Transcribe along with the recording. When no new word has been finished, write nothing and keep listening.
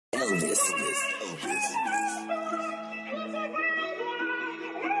Elvis.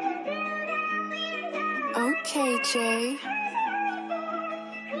 Okay, Jay.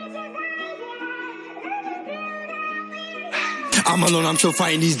 I'm alone, I'm still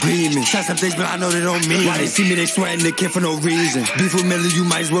fighting these demons. Said some things, but I know they don't mean it. Why they see me, they sweating, they can't for no reason. Beef with Millie, you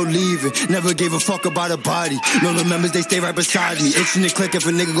might as well leave it. Never gave a fuck about a body. No, the members, they stay right beside me. Itching to click if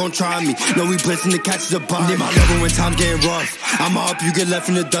a nigga gon' try me. No, we blitzing to catch the body. Need my level when time's getting rough. I'm up, you get left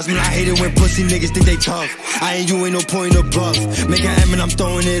in the dust. Man, I hate it when pussy niggas think they tough. I ain't you, ain't no point of bluff. Make an M and I'm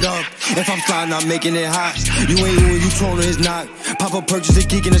throwing it up. If I'm sliding, I'm making it hot. You ain't you and you trolling his knock. Pop up purchase a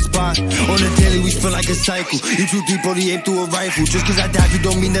geek in the spot. On the daily, we spin like a cycle. You too deep, Brody, aim through a rifle. Just cause I died, you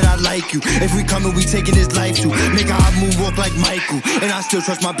don't mean that I like you. If we coming, we taking his life too. Make a hot move, walk like Michael. And I still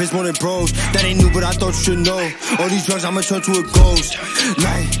trust my bitch more than bros. That ain't new, but I thought you should know. All these drugs, I'ma turn to a ghost.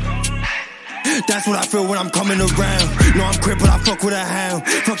 That's what I feel when I'm coming around. No, I'm crip, but I fuck with a hound.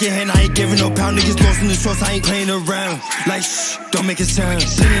 Fuck your hand, I ain't giving no pound. Niggas lost in the sauce, I ain't playing around. Like, shh, don't make a sound.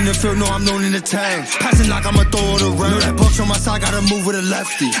 Been in the field, no, I'm known in the town. Passing knock, I'ma throw it around. Know that buck's on my side, gotta move with a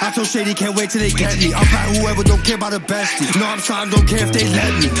lefty. I told Shady, can't wait till they get me. I'll fight whoever, don't care about a bestie. No, I'm signed, don't care if they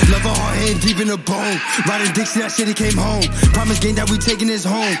let me. Love a hard hand, deep in the bone. Riding Dixie, that shit, he came home. Promise game that we taking his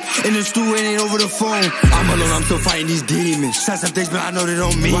home. In the stew, it ain't over the phone. I'm alone, I'm still fighting these demons. Said some things, but I know they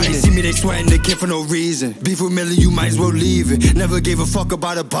don't mean it. Why they see me, they sweating, they can't for no reason. Beef with Millie, you might as well leave it. Never gave a fuck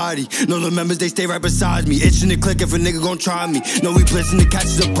about a body. No, the members, they stay right beside me. Itching to click if a nigga gon' try me. No, we blitzing to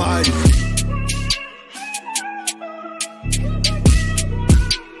catch the body.